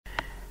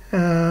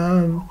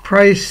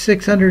price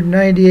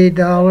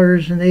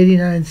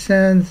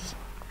 $698.89.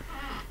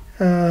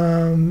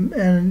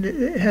 And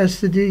it has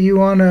to do, you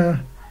want to,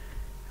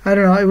 I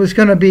don't know, it was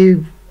going to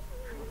be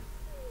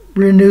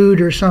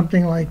renewed or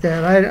something like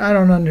that. I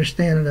don't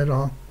understand it at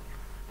all.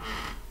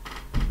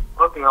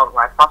 Okay,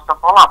 alright. First of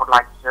all, I would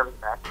like to tell you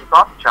that you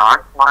got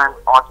charged for an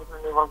audit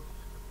renewal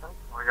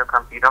for your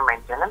computer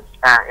maintenance,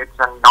 and it's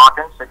a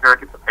Norton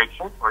security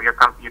protection for your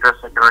computer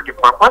security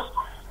purpose.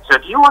 So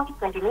do you want to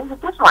continue with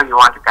this, or you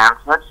want to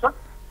cancel it, sir?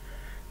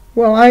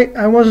 Well,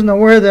 I wasn't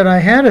aware that I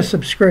had a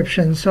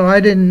subscription, so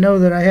I didn't know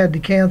that I had to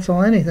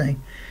cancel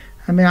anything.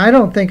 I mean, I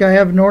don't think I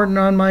have Norton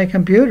on my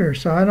computer,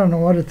 so I don't know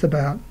what it's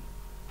about.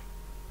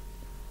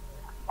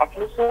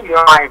 Actually, sir,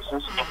 you're my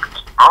existing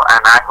customer,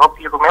 and I hope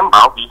you remember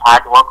we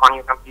had work on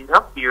your computer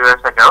a few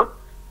years ago,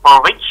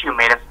 for which you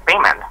made us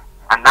payment,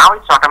 and now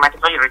it's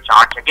automatically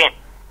recharged again.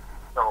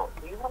 So,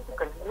 do you want to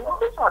continue with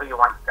this, or do you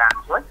want to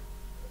cancel it?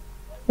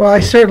 Well, I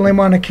certainly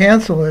want to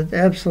cancel it.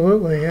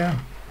 Absolutely, yeah.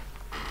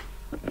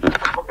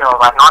 Okay,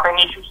 alright, not an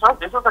issue, sir.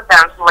 This is the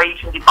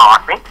cancellation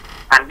department,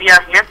 and we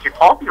are here to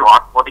help you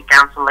out for the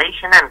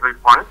cancellation and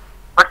refund.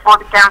 But for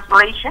the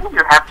cancellation,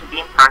 you have to be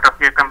in front of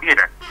your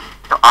computer.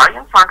 So, are you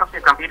in front of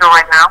your computer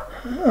right now?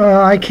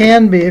 I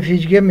can be if you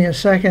give me a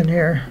second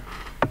here.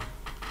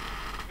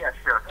 Yeah,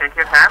 sure. Take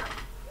your time.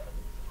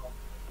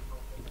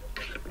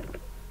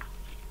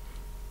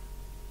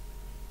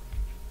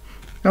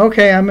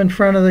 Okay, I'm in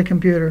front of the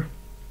computer.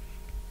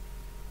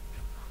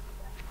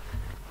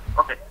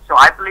 Okay, so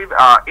I believe,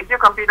 is your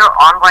computer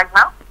on right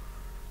now?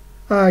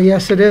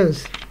 Yes, it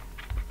is.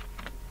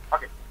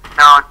 Okay.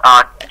 Now,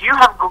 do you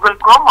have Google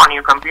Chrome on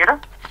your computer?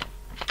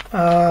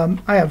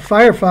 I have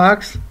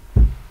Firefox.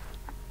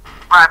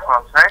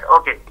 Firefox, right?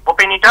 Okay.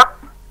 Open it up.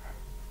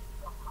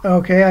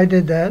 Okay, I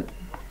did that.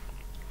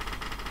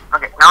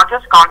 Okay. Now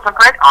just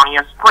concentrate on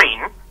your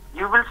screen.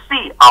 You will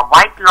see a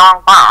white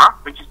long bar,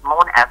 which is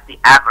known as the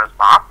address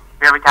bar,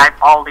 where we type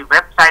all the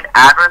website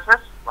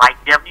addresses like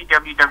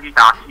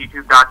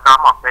www.youtube.com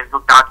or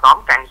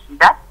facebook.com. Can you see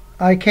that?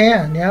 I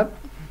can, yep.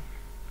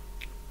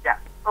 Yeah.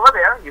 Over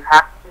there, you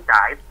have to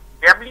type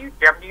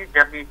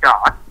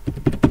www.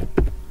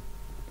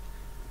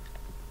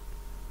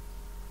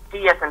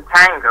 T as in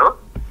Tango,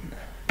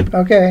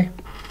 Okay,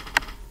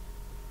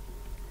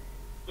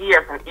 E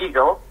as in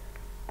Eagle,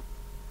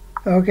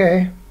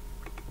 okay,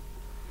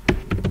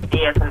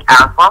 A as in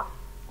Alpha,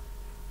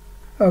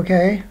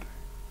 okay,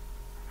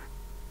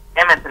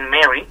 M as in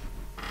Mary,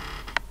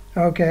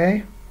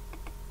 okay,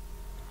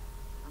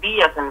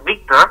 V as in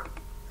Victor,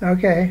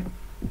 okay,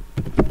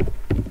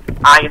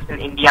 I as in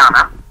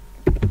Indiana,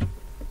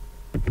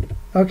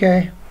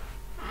 okay,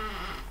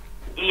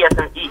 E as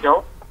in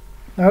Eagle,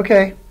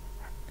 okay,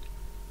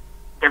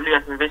 W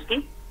as in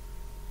Whiskey,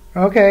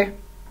 okay,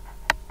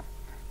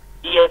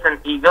 E as in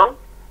Eagle,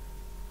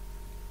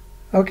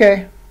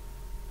 okay,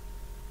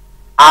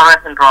 R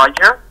as in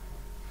Roger.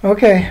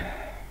 okay,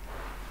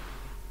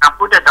 Now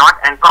put a dot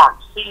and com.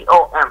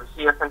 C-O-M.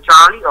 C as in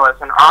Charlie, O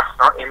as in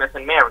Oscar, M as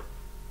in Mary.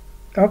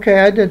 okay,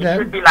 I did It that.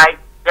 should be like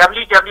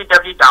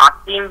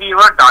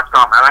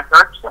www.teamviewer.com. Am I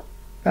correct, sir?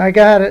 I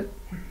got it.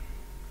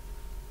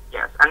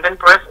 Yes. And then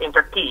press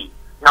enter key.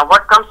 Now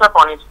what comes up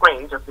on your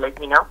screen, just let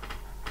me know.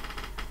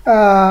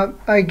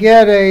 I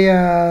get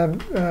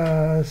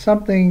a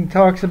something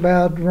talks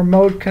about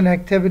remote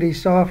connectivity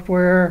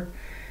software,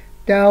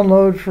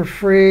 download for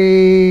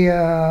free.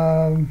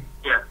 Yes.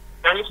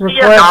 Can you see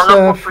a Request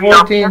download for free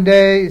 14 option?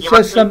 days. You Says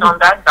must click something. on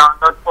that,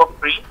 download for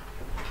free.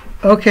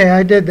 Okay,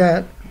 I did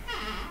that.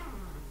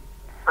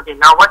 Okay,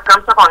 now what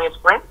comes up on your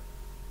screen?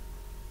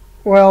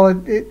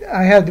 Well,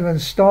 I had to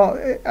install.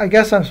 I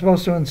guess I'm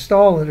supposed to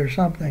install it or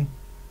something.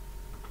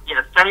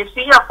 Yes. Can you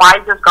see a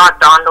file just got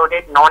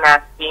downloaded known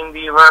as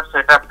TeamViewer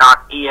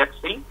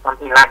Setup.exe,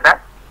 something like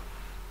that?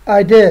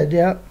 I did.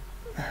 Yep.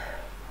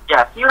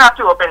 Yes, you have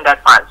to open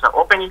that file. So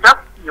open it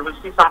up, you will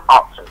see some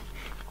options.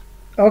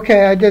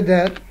 Okay, I did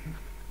that.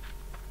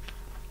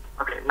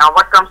 Okay, now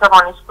what comes up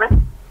on your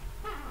screen?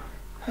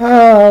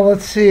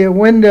 Let's see, a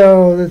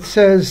window that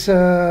says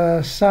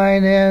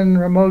sign in,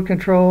 remote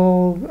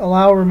control,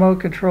 allow remote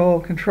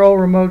control, control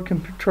remote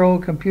control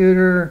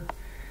computer,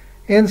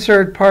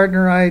 insert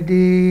partner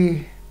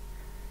ID,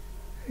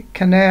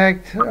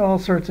 connect, all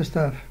sorts of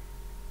stuff.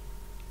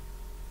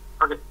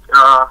 Okay,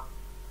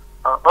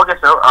 okay,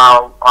 so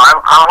I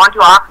want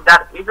to ask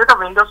that, is it a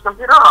Windows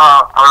computer or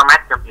a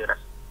Mac computer?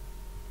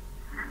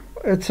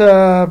 It's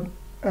a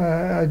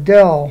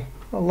Dell,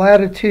 a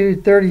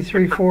Latitude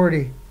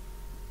 3340.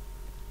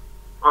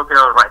 Okay,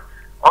 alright.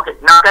 Okay,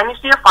 now can you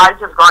see a file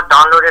just got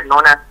downloaded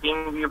known as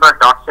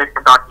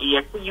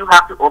teamviewer.setup.exe? You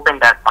have to open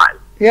that file.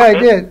 Yeah,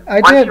 okay?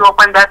 I did. Once you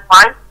open that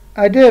file,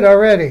 I did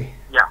already.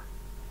 yeah.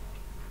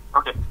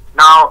 Okay,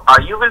 now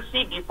you will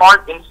see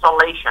default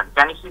installation.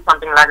 Can you see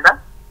something like that?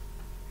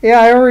 Yeah,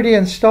 I already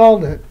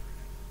installed it.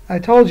 I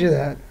told you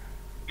that.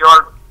 You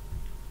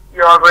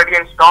already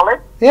installed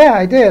it? Yeah,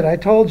 I did. I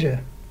told you.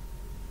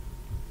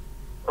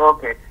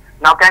 Okay.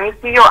 Now can you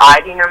see your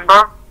ID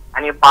number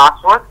and your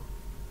password?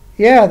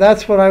 Yeah,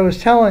 that's what I was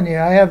telling you.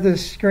 I have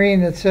this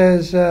screen that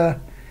says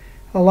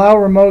allow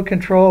remote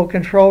control,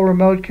 control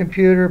remote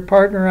computer,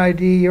 partner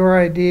ID, your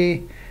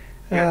ID,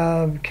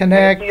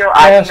 connect, Your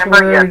ID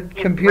number, yes. password,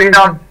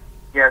 computer.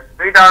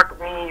 Read out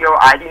me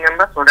your ID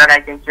number so that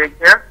I can check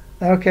here.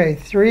 Okay,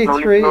 Slowly.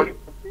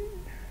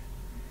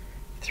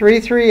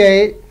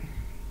 338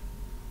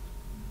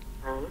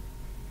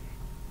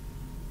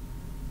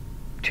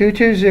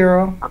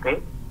 220 Okay.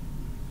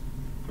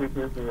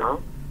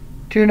 220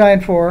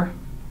 294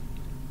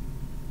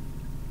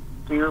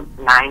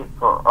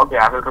 294. Okay,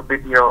 I will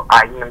repeat your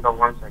ID number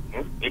once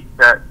again. It's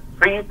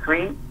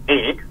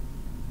 338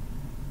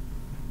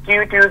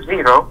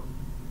 220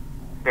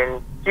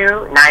 then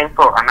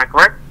 294. Am I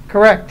correct?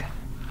 Correct.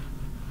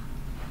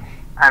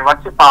 And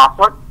what's your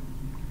password?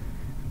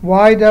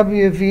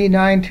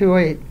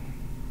 YWV928.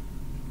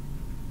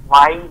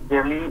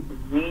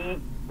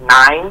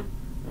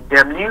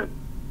 YWV9W8.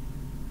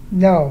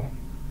 No.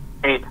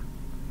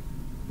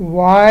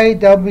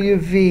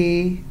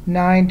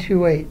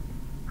 YWV928.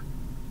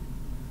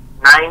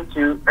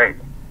 928.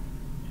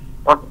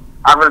 Okay,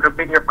 I will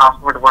repeat your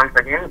password once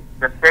again.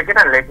 Just check it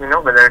and let me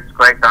know whether it's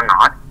correct or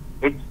not.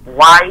 It's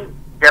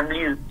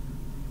YWZ.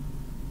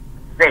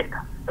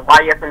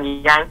 Y as in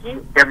Yankee,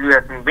 W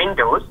as in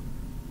Windows,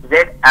 Z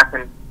as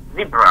in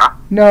zebra.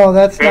 No,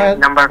 that's then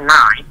not. Number 9.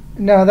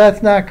 No,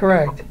 that's not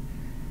correct.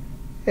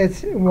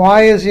 It's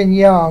Y as in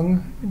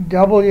young,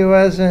 W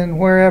as in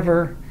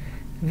wherever,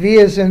 V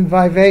as in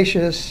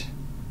vivacious,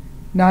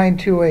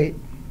 928.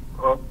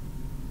 Oh,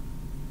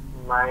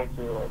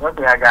 928.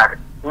 Okay, I got it.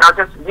 Now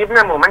just give me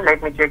a moment.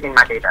 Let me check in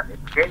my database.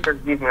 Okay,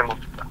 just give me a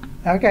moment.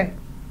 Okay.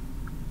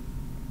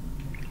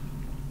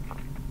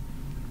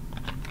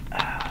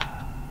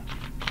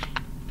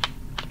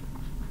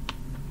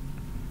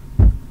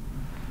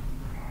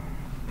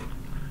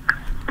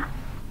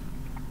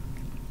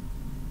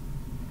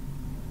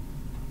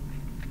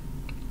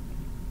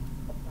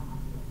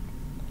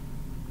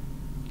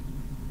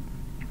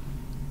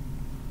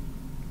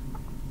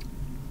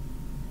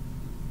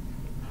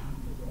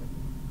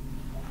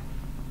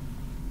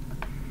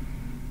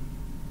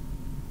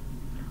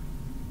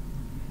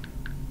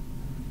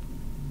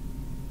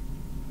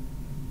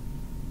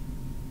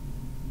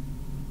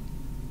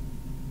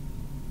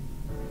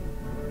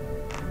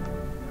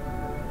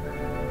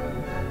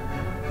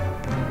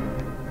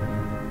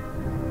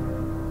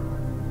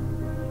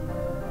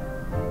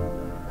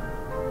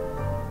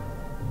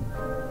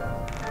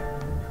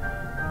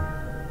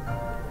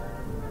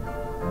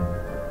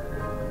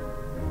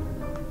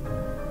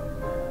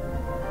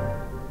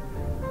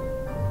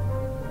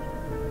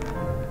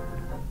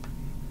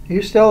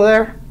 You still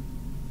there?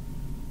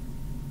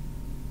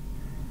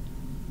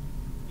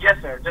 Yes,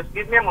 sir. Just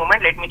give me a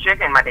moment. Let me check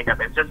in my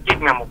database. Just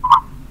give me a moment.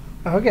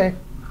 Okay.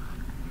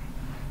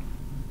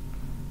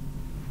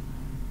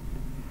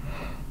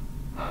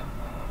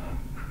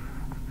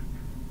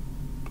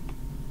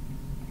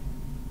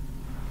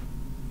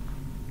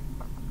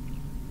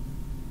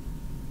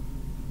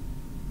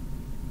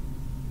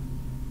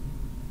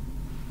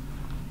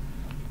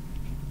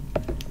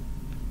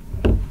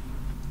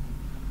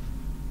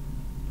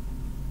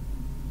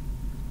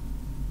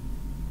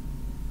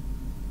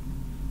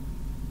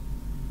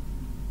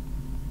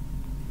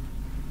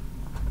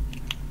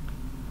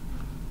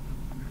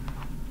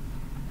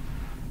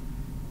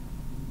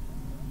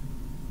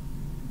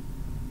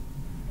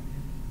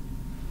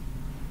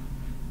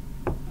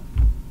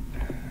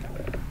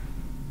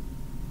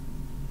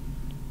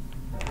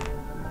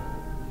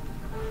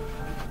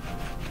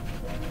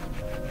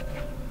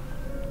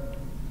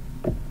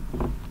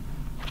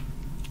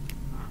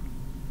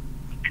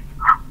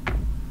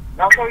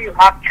 Now, so you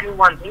have to do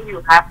one thing.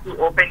 You have to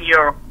open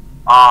your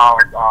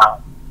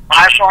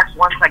Firefox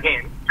once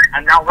again,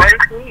 and now very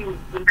soon you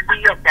will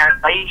see your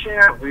cancellation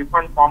and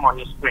refund form on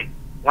your screen.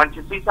 Once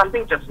you see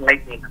something, just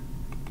let me know.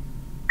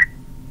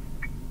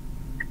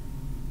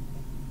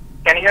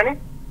 Can you hear me?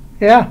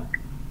 Yeah.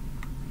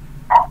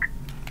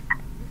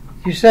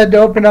 You said to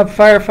open up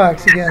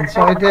Firefox again,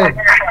 so I did.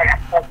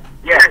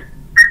 Yes,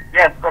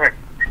 correct.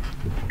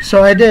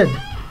 So I did.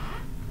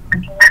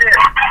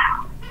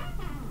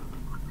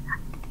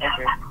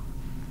 Okay.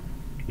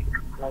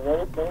 Now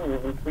very soon you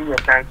will see your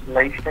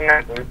cancellation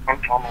and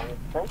refund form on your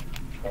screen.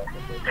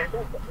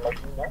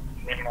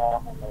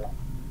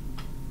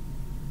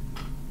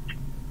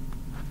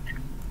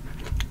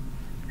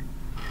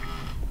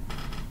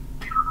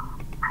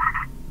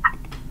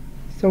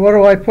 So what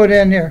do I put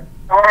in here?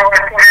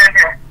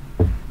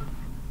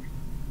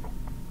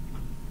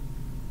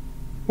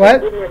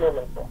 What? Just give me a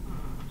moment, sir.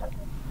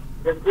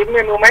 Just give me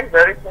a moment.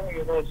 Very soon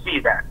you will see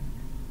that.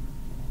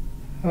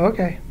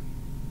 Okay.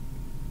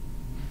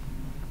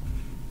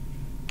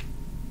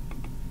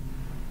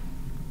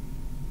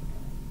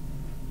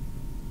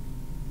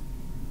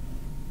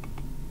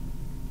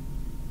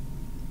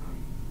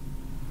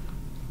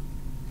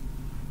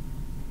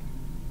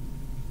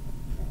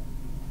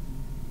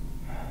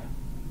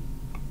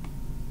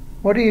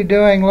 What are you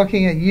doing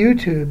looking at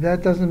YouTube?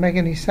 That doesn't make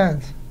any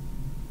sense.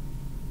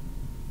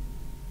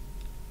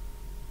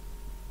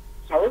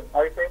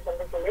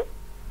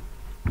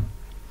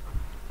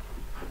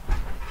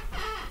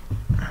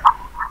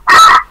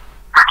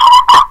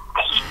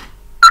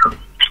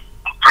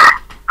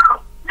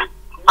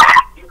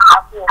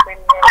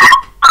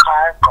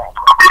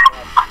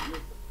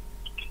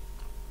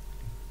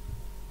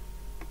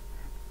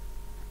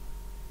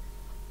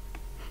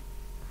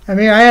 I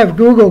mean, I have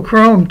Google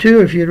Chrome too,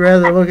 if you'd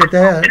rather look at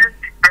that.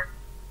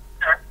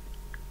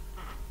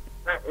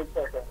 It's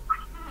okay.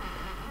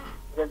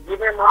 Just give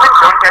me a moment.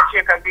 Don't touch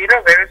your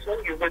computer. Very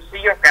soon you will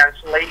see your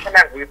cancellation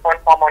and refund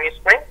form on your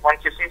screen.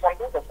 Once you see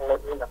something, just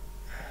let me know.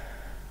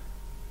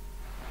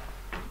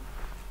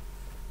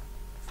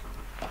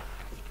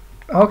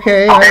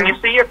 Okay. Can you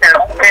see your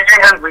cancellation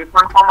and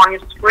refund form on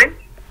your screen?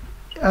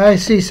 I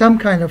see some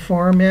kind of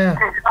form, yeah.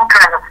 Some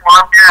kind of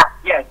form, yeah.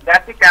 Yes,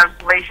 that's the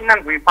cancellation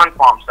and refund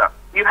form, sir.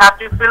 You have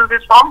to fill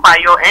this form by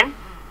your end,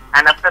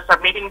 and after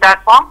submitting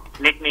that form,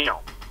 let me know.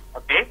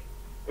 Okay?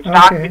 You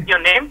start with your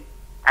name,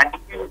 and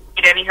if you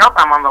need any help,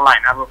 I'm on the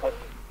line. I will help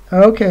you.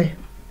 Okay.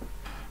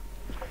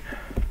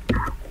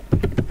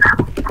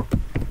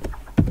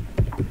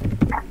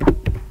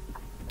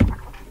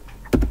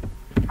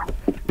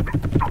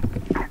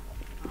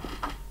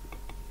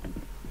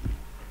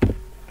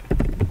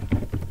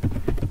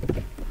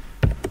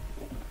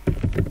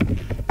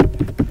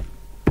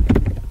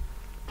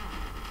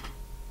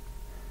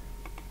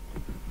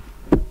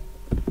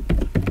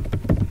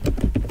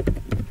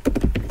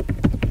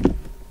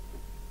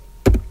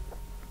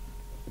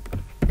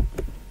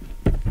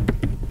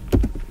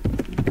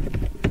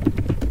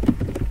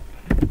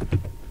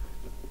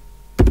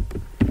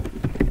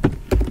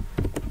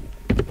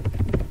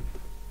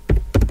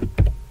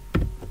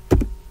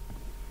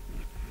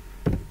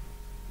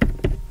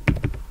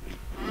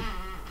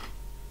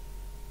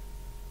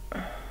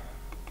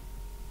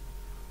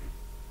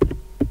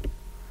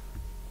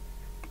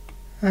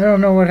 I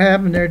don't know what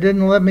happened there. It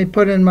didn't let me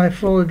put in my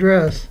full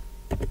address.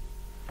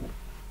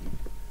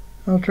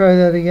 I'll try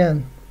that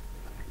again.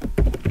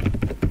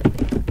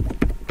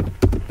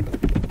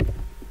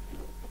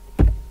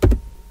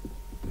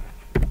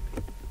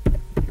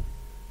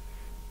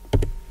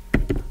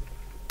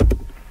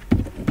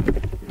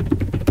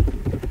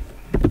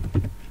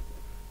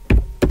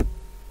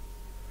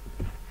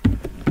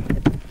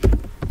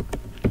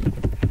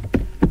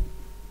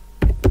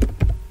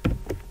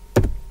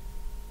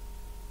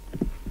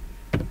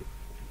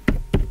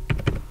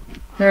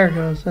 There it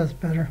goes, that's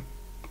better.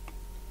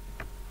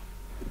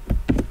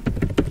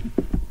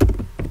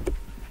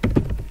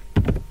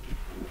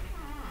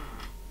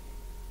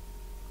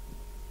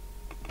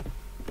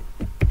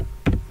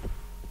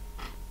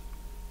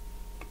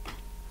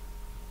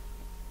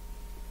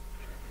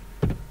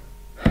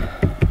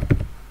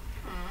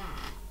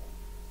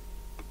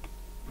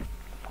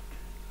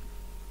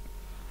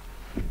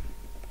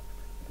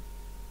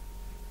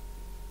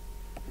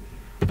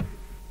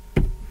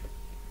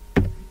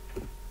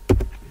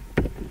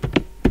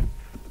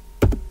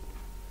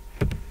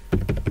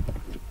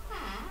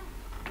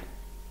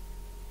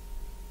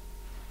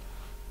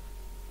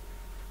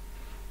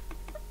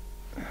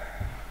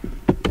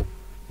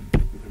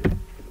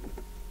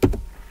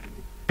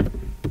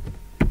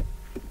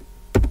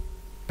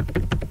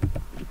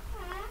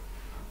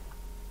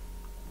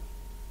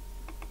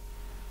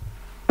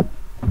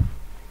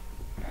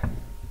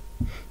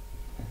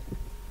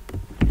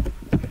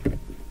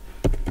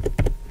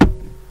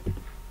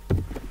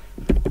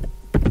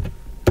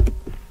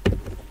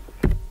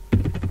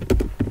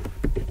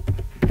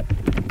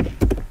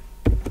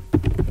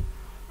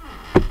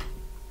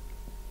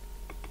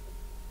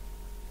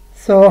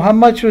 So how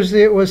much was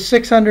it was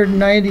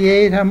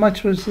 698? How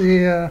much was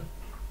the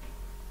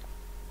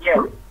Yes.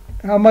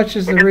 how much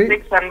is the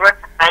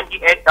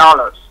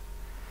 $698.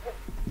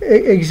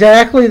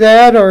 Exactly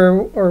that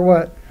or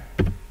what?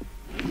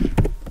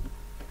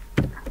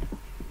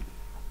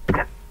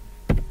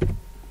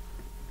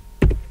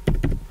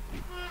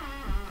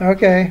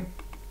 Okay.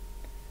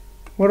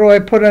 What do I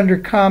put under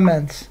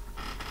comments?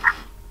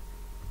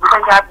 You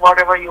can type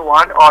whatever you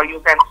want, or you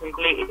can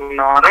simply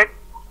ignore it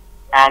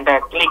and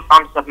click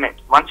on submit.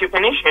 Once you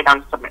finish, hit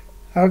on submit.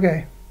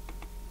 Okay.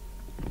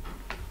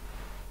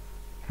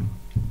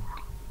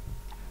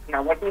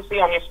 Now what you see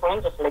on your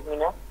screen, just let me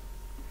know.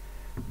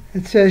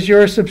 It says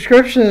your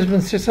subscription has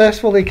been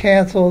successfully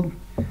canceled.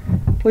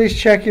 Please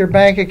check your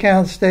bank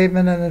account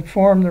statement and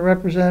inform the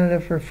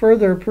representative for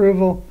further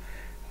approval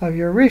of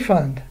your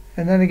refund.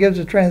 And then it gives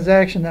a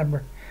transaction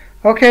number.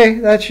 Okay,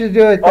 that should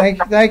do it.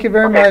 Thank you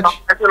very much.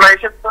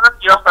 Congratulations, sir.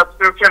 Your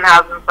subscription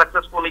has been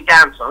successfully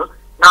cancelled.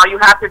 Now you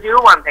have to do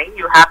one thing.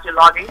 You have to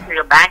log into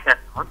your bank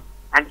account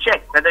and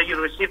check whether you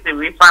received the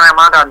refund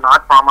amount or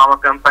not from our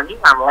company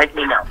and let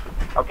me know.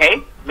 Okay?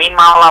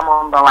 Meanwhile, I'm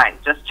on the line.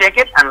 Just check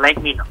it and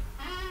let me know.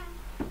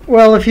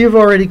 Well, if you've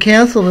already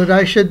canceled it,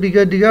 I should be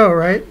good to go,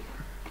 right?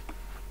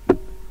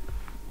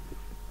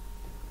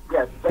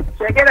 Yes, just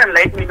check it and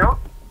let me know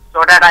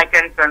so that I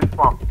can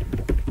confirm.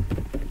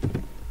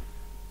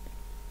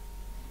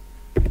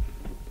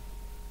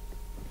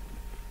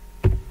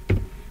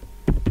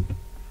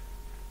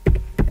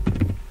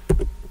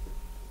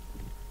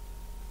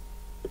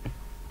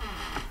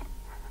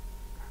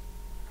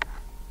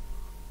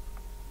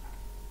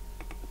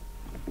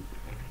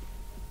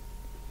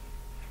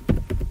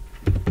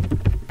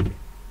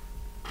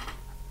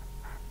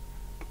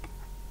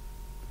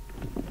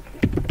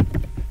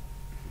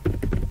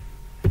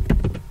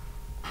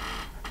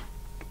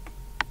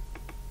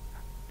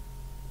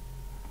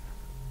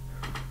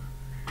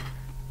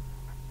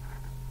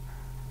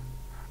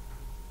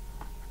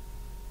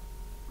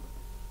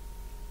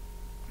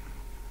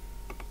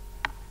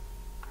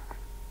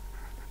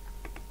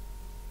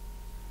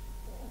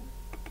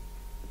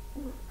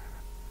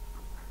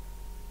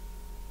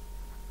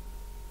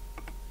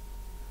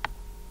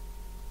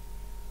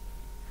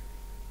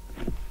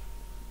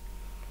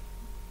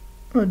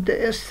 What day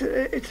is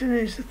today?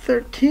 Today's the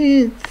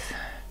 13th.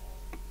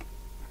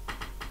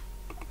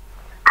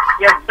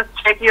 Yes, just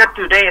check your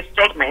today's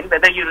statement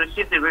whether you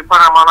received the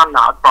refund amount or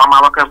not from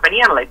our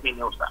company and let me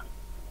know, sir.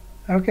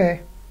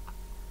 Okay.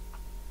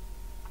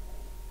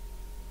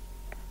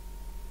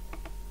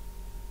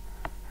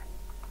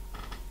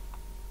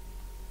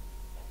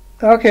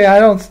 Okay, I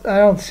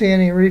don't see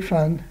any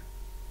refund,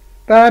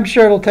 but I'm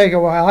sure it'll take a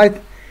while.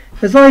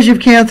 As long as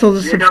you've canceled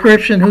the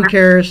subscription, who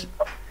cares?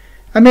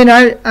 I mean,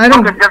 I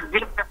don't. Okay, just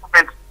give me a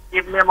moment.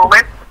 Give me a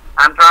moment.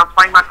 I'm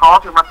transferring my call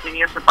to my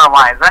senior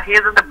supervisor. He's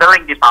in the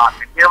billing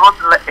department. He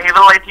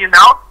will let you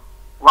know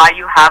why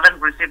you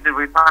haven't received the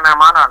refund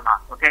amount or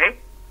not. Okay?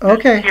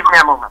 Okay. Just give me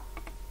a moment.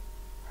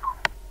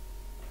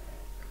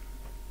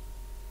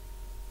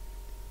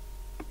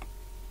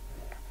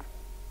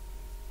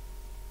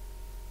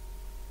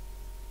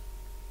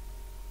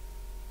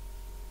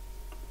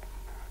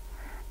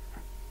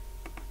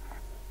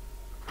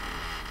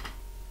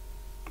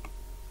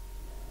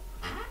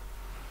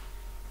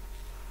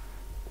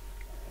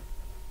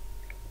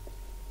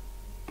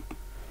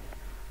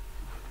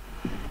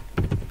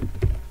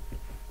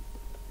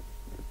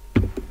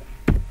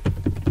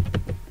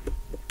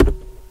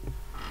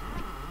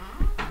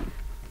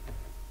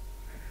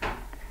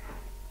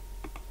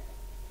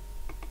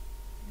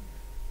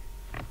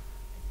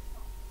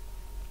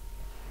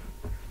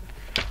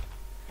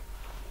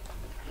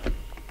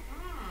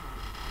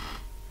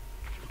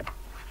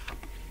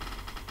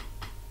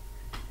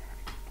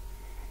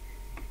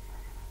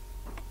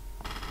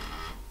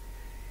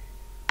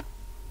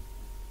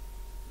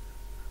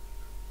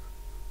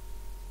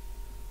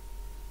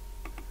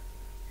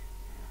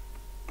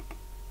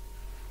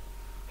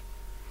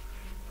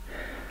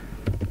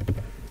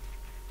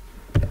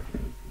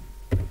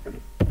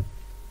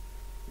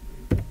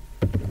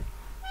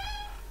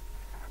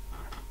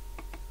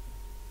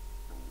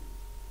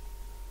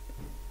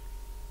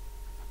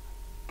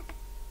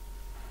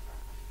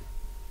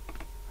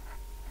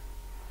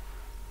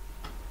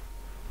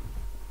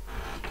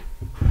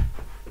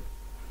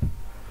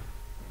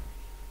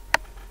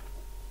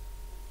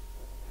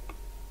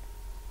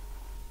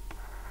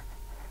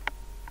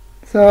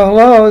 So,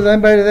 hello, is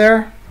anybody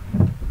there?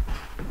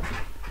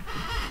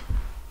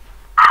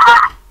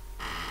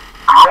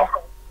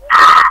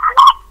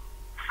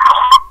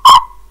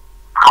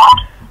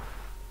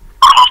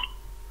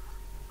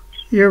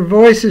 Your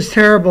voice is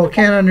terrible.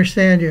 Can't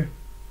understand you.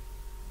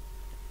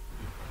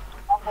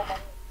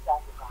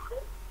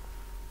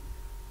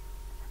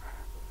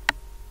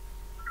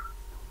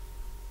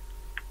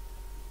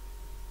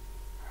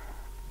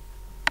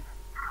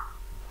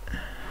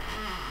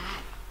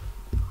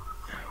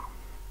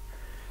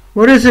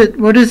 What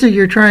is it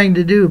you're trying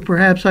to do?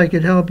 Perhaps I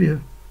could help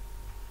you.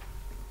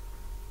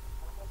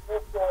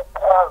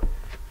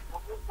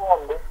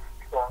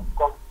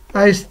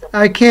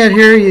 I can't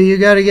hear you. You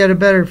got to get a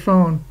better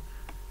phone.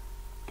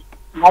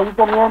 Now you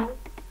can hear me?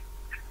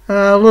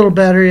 A little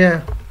better,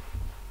 yeah.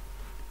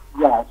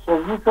 Yeah,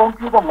 so we sent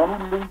you the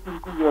money link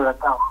into your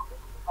account.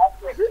 You have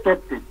to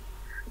accept it.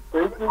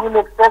 So if you will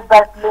accept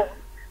that link,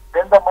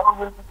 then the money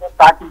will be get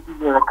back into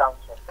your account,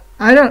 sir.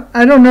 I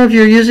don't know if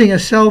you're using a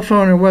cell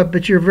phone or what,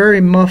 but you're very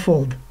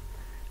muffled.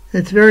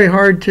 It's very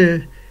hard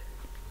to.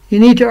 You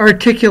need to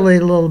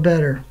articulate a little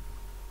better.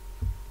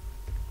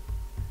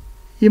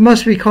 You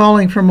must be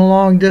calling from a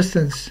long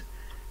distance.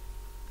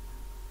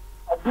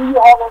 Do you have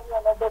any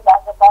another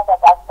bank account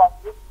apart from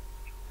this?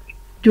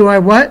 Do I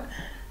what?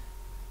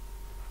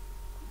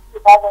 Do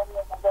you have any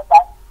another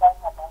bank account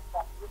apart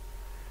from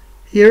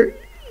this?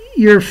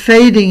 You're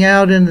fading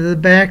out into the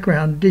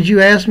background. Did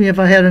you ask me if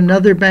I had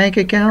another bank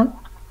account?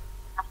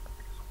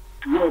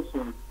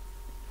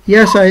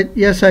 Yes, sir.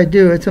 Yes, I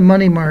do. It's a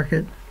money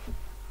market.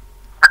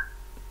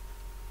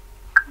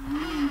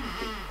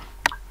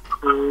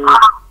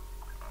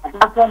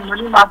 Apart from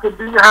money market,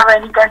 do you have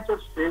any kind of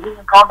saving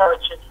account or a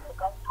checking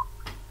account?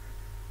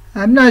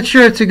 I'm not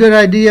sure it's a good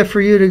idea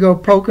for you to go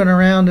poking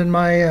around in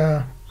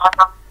my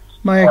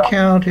my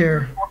account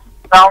here.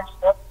 Account,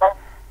 sir, but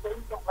there is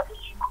a money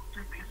link to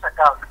this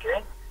account,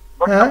 okay?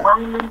 But the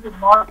money link is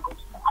not good.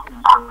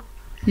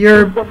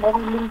 The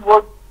money link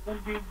will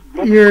be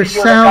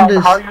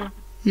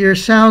your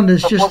sound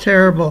is just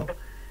terrible.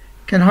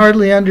 Can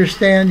hardly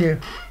understand you.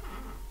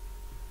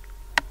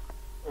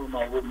 Oh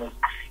my goodness.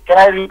 Can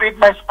I repeat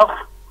myself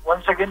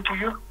once again to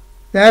you?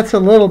 That's a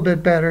little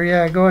bit better.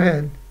 Yeah, go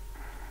ahead.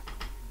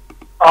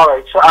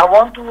 Alright, so I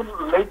want to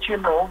let you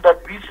know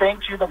that we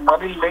sent you the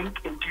money link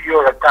into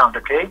your account,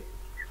 okay?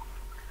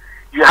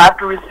 You have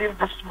to receive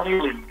this money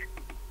link.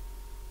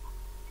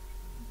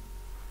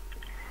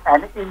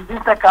 And in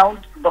this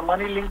account, the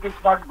money link is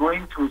not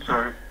going through,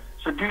 sir.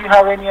 So do you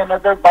have any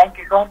another bank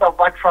account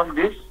apart from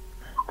this?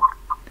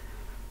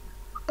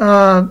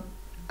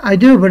 I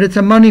do, but it's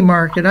a money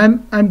market.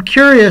 I'm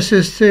curious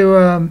as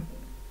to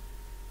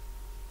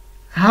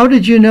how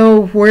did you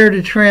know where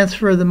to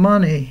transfer the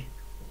money?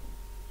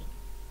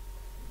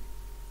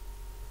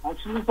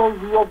 Actually, sir,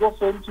 we are just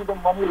sent you the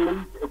money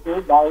link,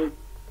 okay, by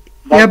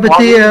yeah, but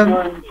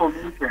your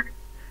information.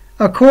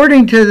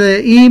 according to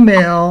the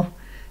email,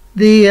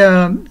 the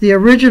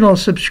original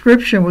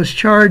subscription was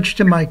charged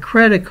to my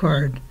credit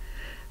card.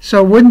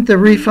 So wouldn't the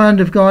refund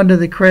have gone to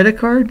the credit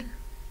card?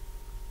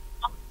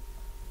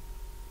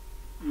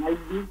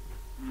 Might be.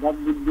 That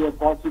would be a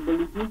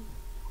possibility.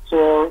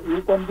 So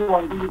you can do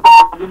until you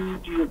can log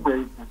into your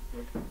credit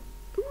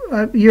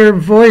card. Your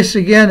voice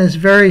again is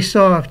very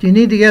soft. You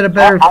need to get a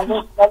better.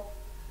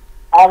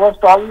 I was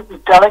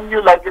telling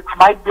you like it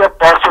might be a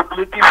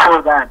possibility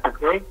for that.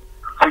 Okay,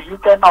 so you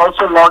can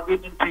also log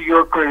in into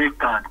your credit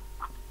card.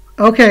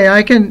 Okay,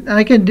 I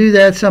can do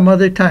that some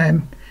other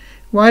time.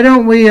 Why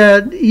don't we?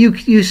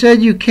 You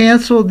said you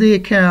canceled the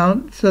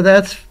account, so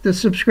that's the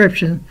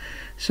subscription,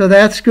 so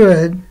that's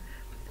good.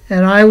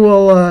 And I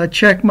will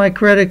check my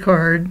credit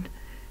card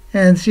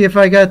and see if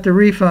I got the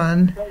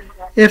refund.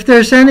 If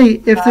there's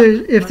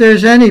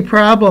any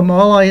problem,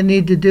 all I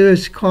need to do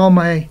is call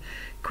my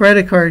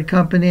credit card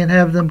company and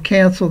have them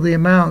cancel the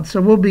amount.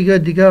 So we'll be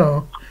good to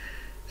go.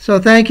 So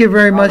thank you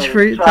very much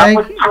for Just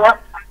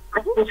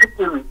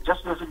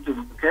listen to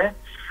me, okay?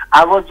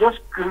 I was just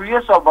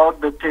curious about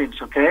the things,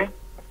 okay?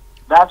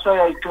 That's why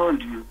I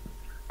told you.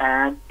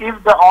 And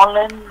if the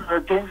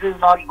online things is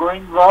not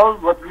going well,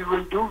 what we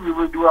will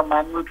do a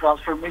manual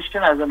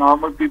transformation as a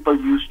normal people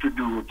used to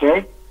do,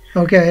 okay?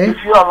 Okay.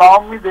 If you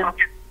allow me, then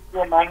do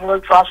a manual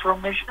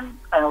transformation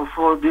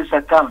for this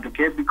account,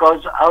 okay?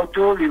 Because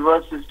auto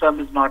reverse system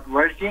is not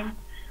working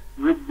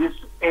with this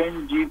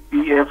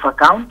NGPF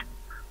account.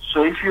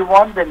 So if you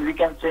want, then we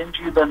can send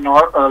you the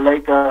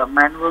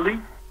manually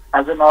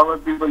as a normal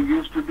people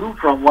used to do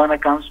from one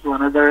account to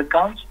another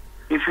account.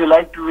 If you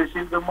like to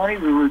receive the money,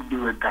 we will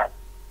do it that.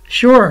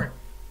 Sure.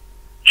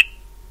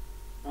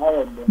 All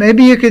right, then.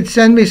 Maybe you could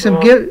send me some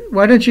gift.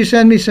 Why don't you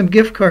send me some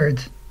gift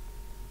cards?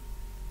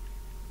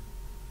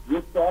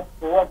 Gift card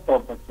for what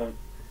purpose, sir?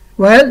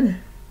 What?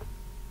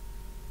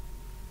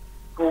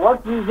 For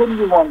what reason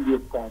you want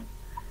gift card?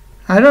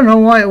 I don't know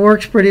why it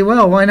works pretty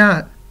well. Why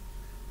not?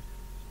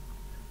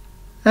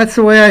 That's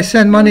the way I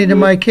send money to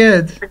my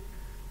kids.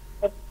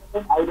 I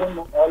don't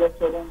know all of a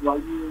sudden why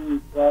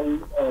you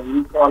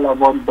recall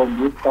about the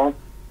gift card.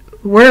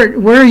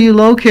 Where are you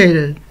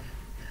located?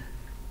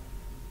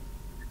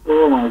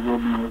 Oh my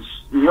goodness.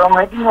 You're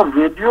making a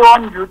video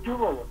on YouTube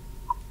or what?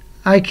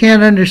 I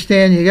can't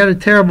understand you. You got a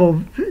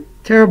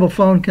terrible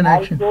phone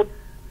connection. I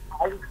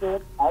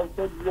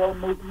said you're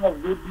making a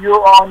video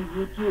on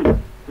YouTube,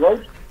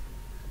 right?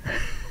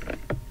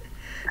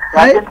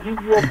 I can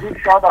give you a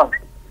big shout out.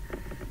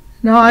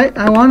 No,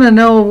 I want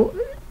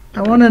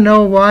to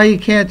know why you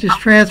can't just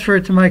transfer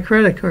it to my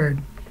credit card.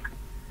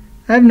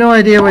 I have no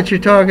idea what you're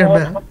talking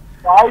about.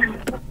 I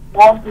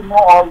want to know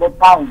all the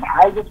time.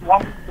 I just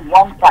want it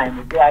one time,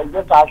 okay? I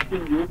just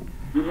asking you.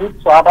 You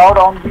need shout out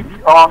on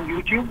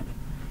YouTube?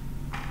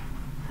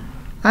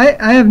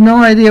 I have no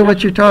idea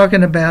what you're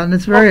talking about, and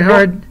it's very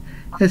hard.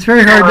 It's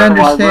very hard to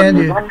understand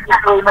you.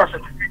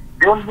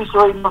 Don't be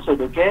so innocent,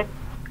 okay?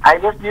 I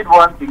just need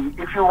one thing.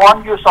 If you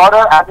want your shout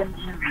out, I can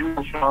give you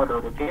a shout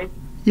out, okay?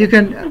 You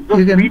can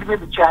read me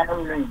the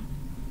channel name.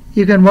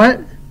 You can what?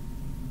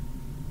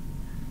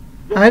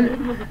 Read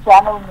me the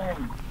channel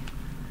name.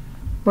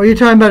 Well, you're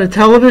talking about a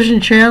television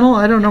channel?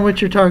 I don't know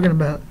what you're talking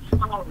about.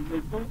 No, the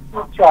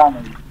YouTube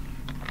channel.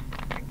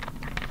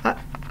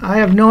 I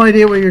have no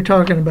idea what you're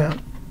talking about.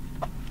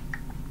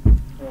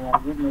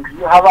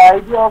 You have an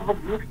idea of a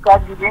gift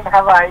card, you don't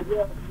have an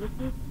idea of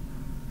YouTube?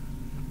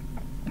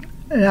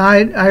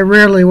 I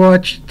rarely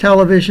watch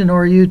television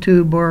or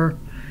YouTube or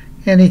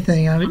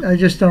anything. I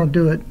just don't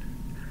do it.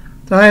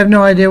 So I have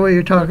no idea what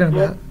you're talking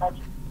about.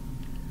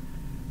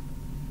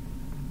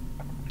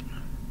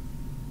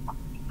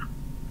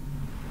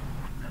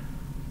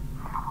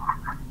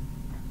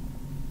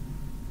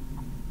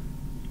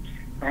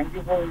 Thank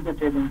you for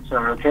entertaining,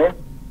 sir, okay?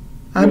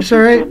 I'm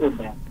sorry?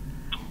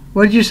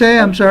 What did you say?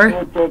 I'm sorry? I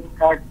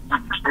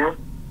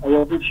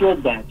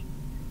appreciate that.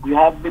 You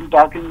have been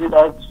talking with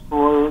us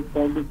for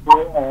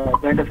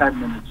 25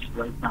 minutes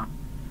right now.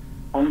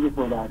 Thank you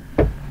for that.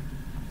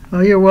 Oh,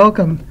 you're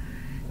welcome.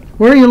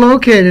 Where are you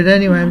located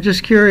anyway? I'm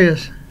just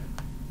curious.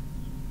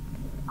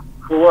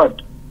 For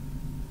what?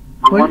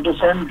 You want to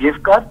send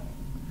gift card?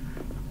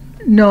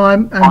 No,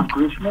 on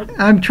Christmas?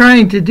 I'm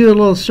trying to do a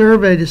little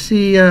survey to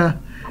see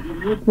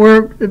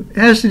where it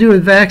has to do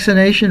with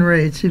vaccination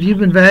rates. Have you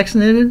been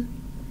vaccinated?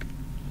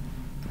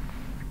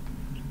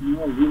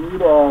 No,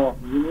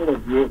 you need a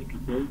gift,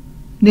 okay?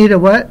 Need a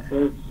what?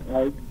 Yes,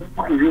 I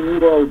think you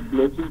need a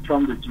blessing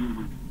from the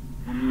Jesus.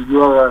 And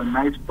you are a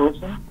nice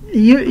person.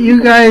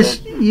 You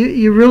guys,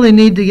 you really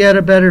need to get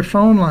a better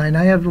phone line.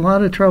 I have a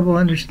lot of trouble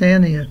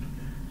understanding it.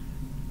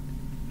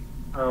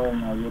 Oh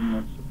my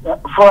goodness.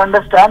 For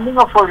understanding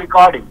or for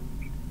recording?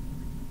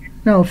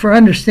 No, for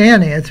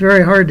understanding. It's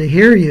very hard to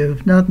hear you,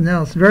 if nothing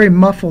else. Very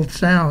muffled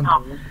sound.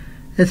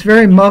 It's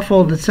very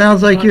muffled. It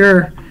sounds like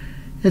you're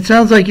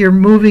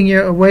moving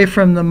away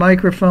from the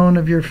microphone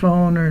of your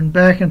phone or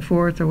back and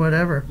forth or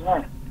whatever.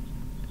 Yeah.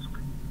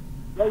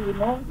 Yeah, you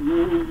know,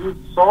 you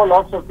saw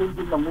lots of things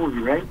in the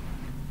movie, right?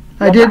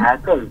 I did.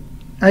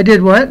 I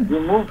did what? You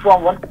moved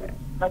from one.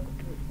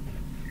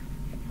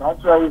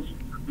 That's why it's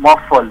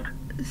muffled.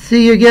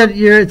 See,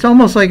 it's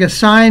almost like a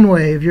sine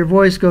wave. Your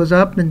voice goes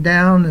up and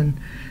down and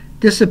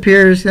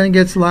disappears, then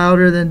gets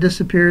louder, then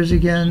disappears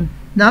again.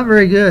 Not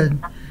very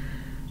good.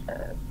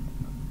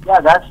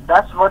 Yeah,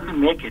 that's what we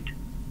make it.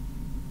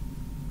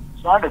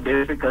 It's not a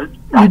difficult.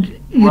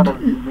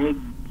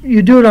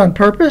 You do it on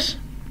purpose?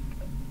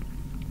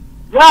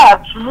 Yeah,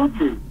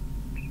 absolutely.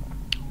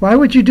 Why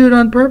would you do it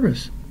on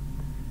purpose?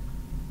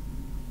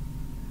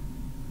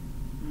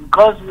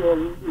 Because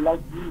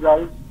like you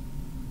guys.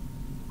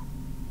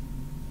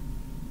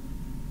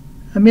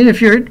 I mean,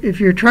 if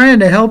you're trying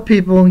to help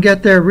people and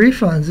get their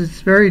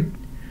refunds,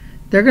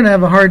 they're going to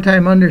have a hard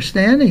time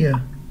understanding you.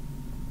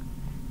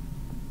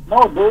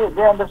 No,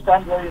 they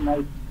understand very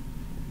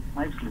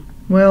nicely.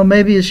 Well,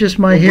 maybe it's just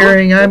my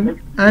hearing.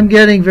 I'm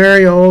getting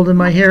very old, and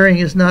my hearing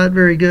is not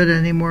very good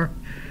anymore.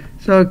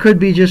 So it could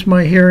be just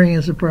my hearing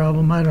is a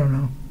problem. I don't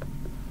know.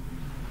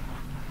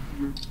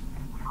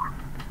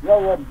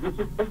 Yeah,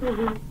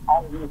 difficulties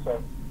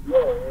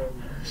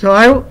So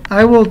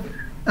I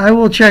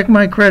will check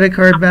my credit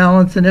card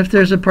balance, and if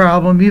there's a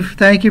problem,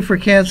 thank you for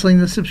canceling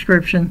the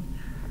subscription.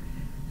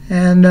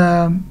 And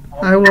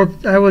I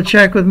will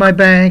check with my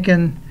bank,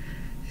 and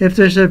if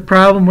there's a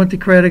problem with the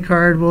credit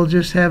card, we'll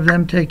just have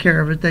them take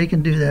care of it. They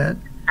can do that.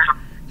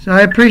 So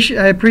I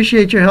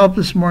appreciate your help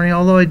this morning,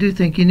 although I do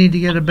think you need to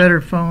get a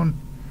better phone.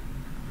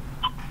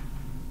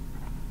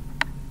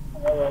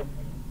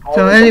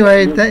 So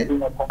anyway,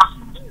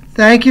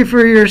 thank you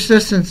for your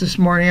assistance this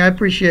morning. I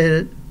appreciate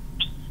it.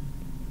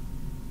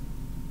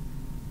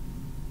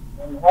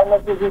 How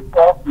much does it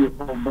cost you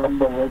for the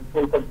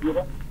virtual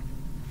computer?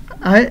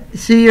 I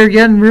see you're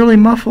getting really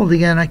muffled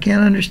again. I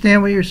can't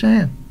understand what you're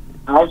saying.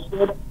 I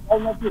said, how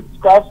much it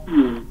cost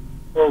you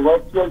for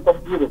virtual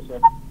computer, sir?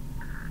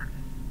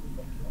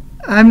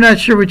 I'm not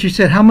sure what you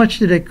said. How much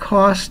did it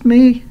cost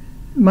me,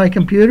 my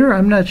computer?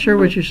 I'm not sure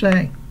what you're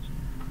saying.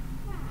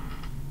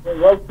 The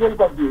virtual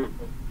computer,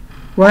 sir.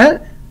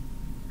 What?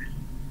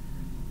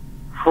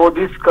 For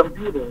this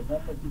computer, how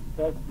much it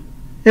cost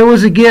you? It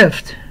was a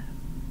gift.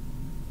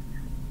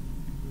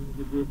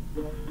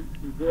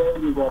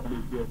 Very lovely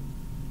gift.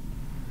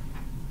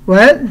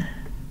 What?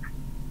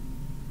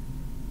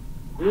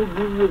 Who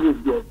gave you this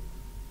gift?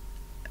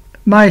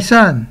 My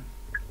son.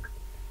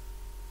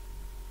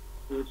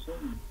 Your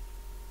son.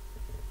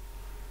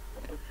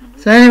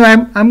 So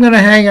anyway, I'm going to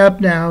hang up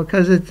now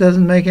because it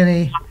doesn't make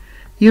any...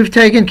 You've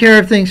taken care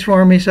of things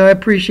for me, so I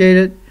appreciate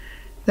it.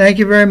 Thank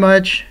you very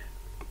much.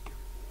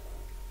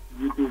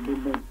 You too,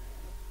 good night.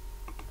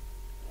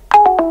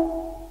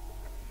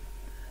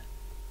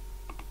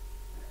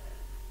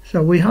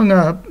 So we hung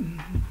up,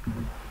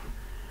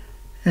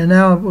 and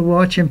now we'll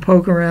watch him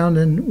poke around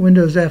in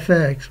Windows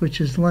FX, which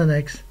is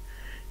Linux,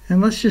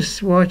 and let's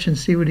just watch and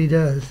see what he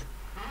does.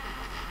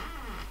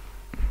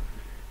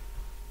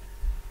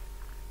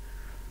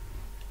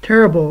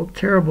 Terrible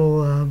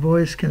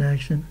voice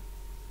connection.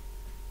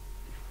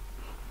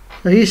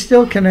 So he's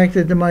still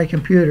connected to my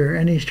computer,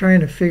 and he's trying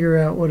to figure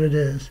out what it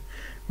is.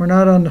 We're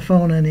not on the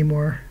phone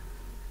anymore.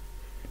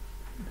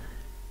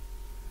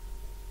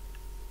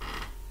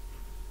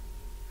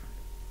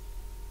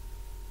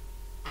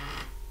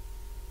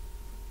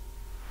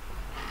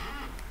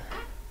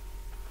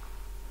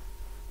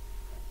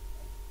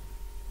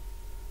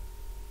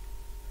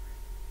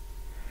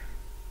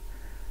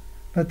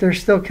 But they're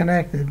still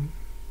connected.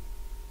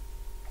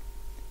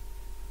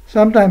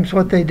 Sometimes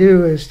what they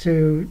do is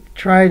to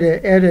try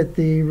to edit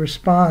the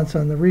response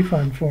on the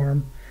refund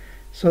form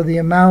so the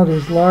amount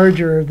is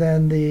larger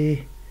than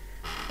the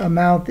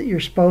amount that you're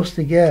supposed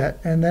to get,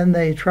 and then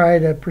they try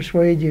to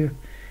persuade you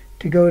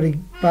to go to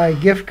buy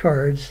gift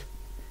cards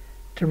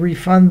to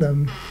refund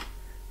them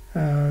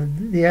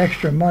the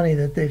extra money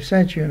that they've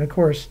sent you. And of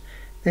course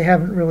they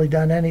haven't really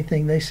done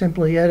anything. They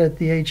simply edit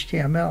the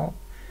HTML.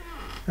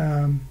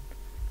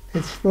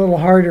 It's a little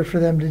harder for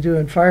them to do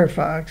in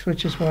Firefox,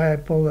 which is why I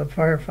pulled up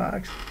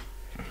Firefox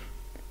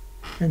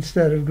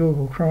instead of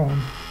Google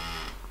Chrome.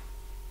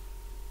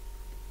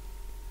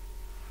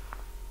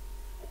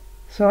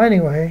 So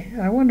anyway,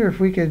 I wonder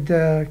if we could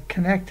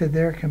connect to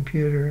their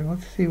computer.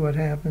 Let's see what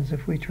happens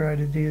if we try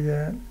to do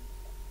that.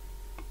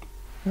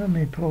 Let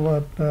me pull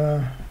up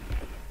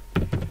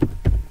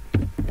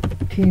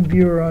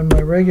TeamViewer on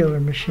my regular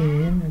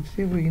machine and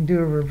see if we can do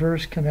a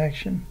reverse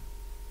connection.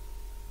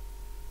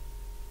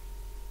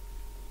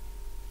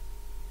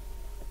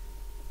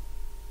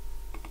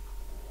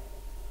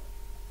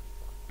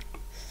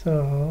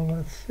 So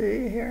let's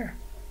see here.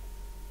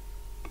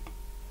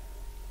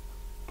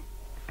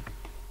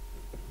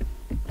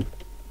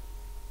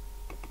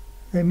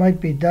 They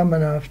might be dumb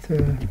enough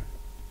to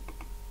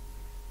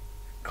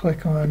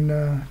click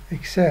on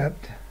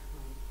accept.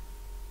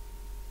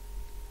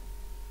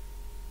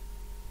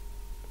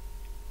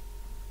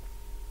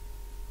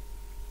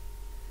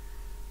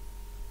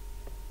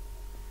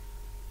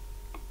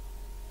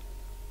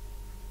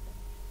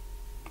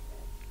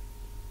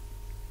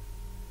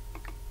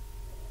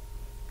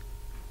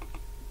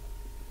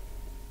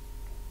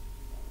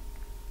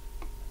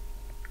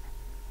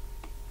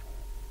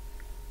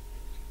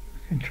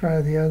 can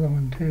try the other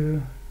one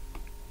too.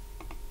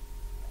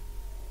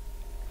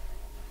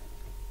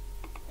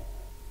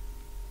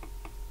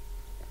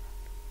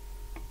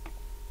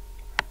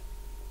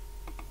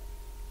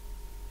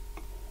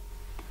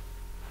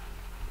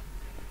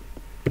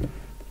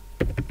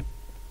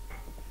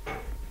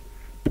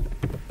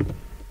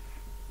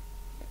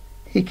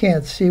 He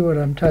can't see what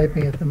I'm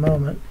typing at the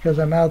moment because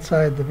I'm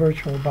outside the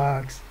virtual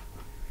box.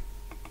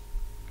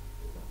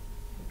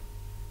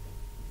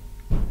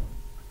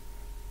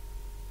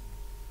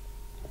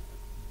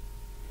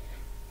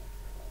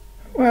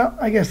 Well,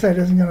 I guess that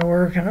isn't going to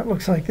work, and it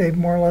looks like they've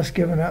more or less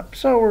given up.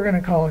 So we're going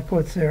to call it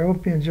quits there.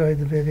 Hope you enjoyed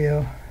the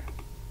video.